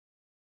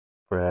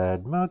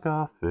Fred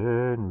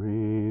MacGuffin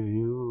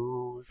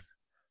reviews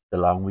The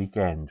Long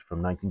Weekend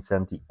from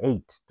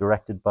 1978,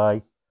 directed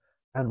by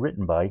and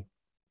written by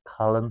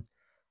Colin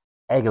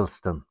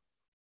Eggleston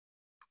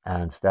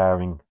and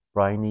starring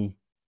Bryony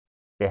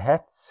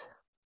Behetz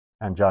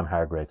and John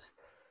Hargreaves.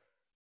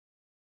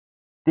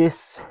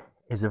 This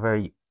is a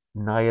very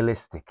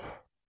nihilistic,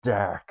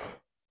 dark,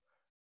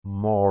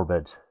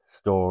 morbid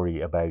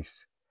story about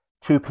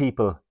two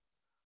people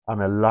on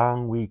a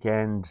long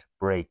weekend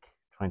break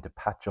trying to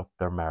patch up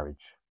their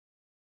marriage.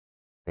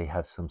 They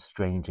have some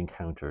strange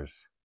encounters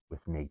with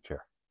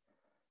nature.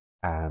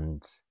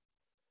 And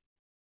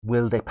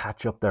will they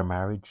patch up their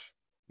marriage?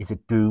 Is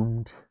it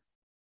doomed?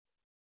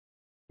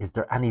 Is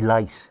there any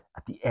light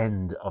at the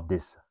end of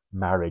this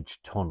marriage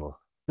tunnel?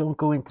 Don't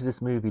go into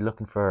this movie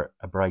looking for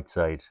a bright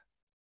side.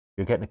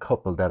 You're getting a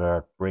couple that are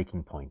at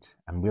breaking point.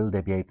 And will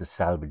they be able to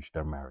salvage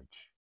their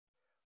marriage?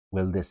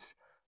 Will this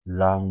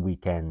long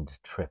weekend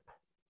trip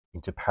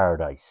into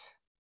paradise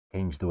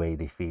change the way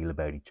they feel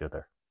about each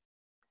other?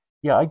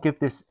 Yeah, I give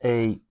this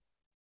a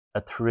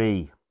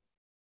 3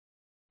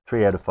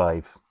 out of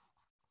 5.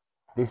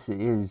 This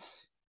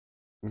is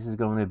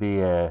going to be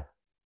a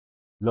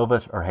love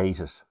it or hate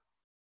it.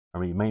 I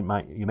mean,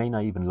 you may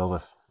not even love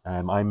it.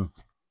 I'm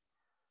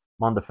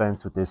on the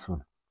fence with this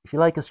one. If you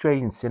like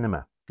Australian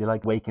cinema, if you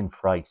like Wake in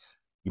Fright,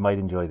 you might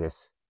enjoy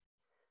this.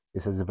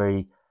 This has a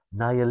very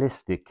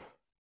nihilistic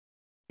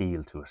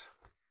feel to it.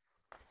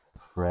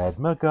 Fred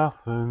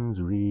MacGuffin's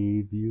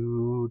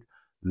reviewed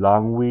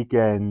Long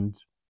Weekend.